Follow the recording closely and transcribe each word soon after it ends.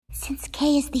Since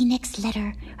K is the next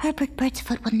letter, Herbert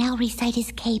Birdsfoot will now recite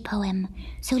his K poem.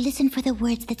 So listen for the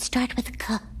words that start with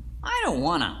K. I don't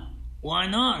wanna. Why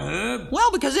not, Herb?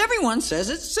 Well, because everyone says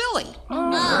it's silly.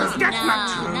 That's not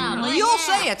true. Well, you'll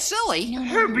say it's silly.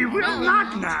 Herbie will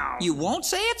not now. You won't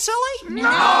say it's silly?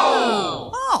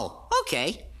 No! Oh,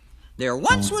 okay. There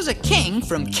once was a king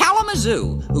from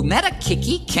Kalamazoo who met a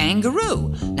kicky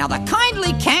kangaroo. Now the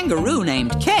kindly kangaroo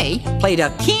named K played a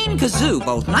keen kazoo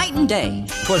both night and day.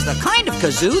 'Twas the kind of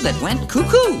kazoo that went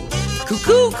cuckoo.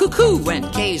 Cuckoo, cuckoo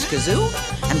went K's kazoo.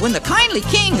 And when the kindly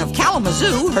king of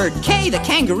Kalamazoo heard K the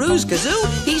kangaroo's kazoo,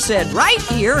 he said, right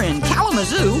here in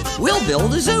Kalamazoo, we'll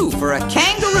build a zoo for a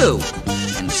kangaroo.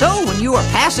 And so when you are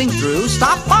passing through,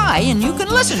 stop by and you can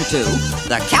listen to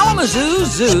the Kalamazoo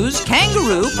Zoo's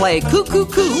kangaroo play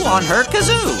coo-coo-coo on her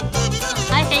kazoo.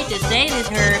 I hate to say this,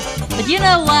 Herb, but you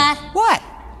know what? What?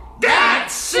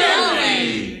 That's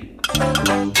silly!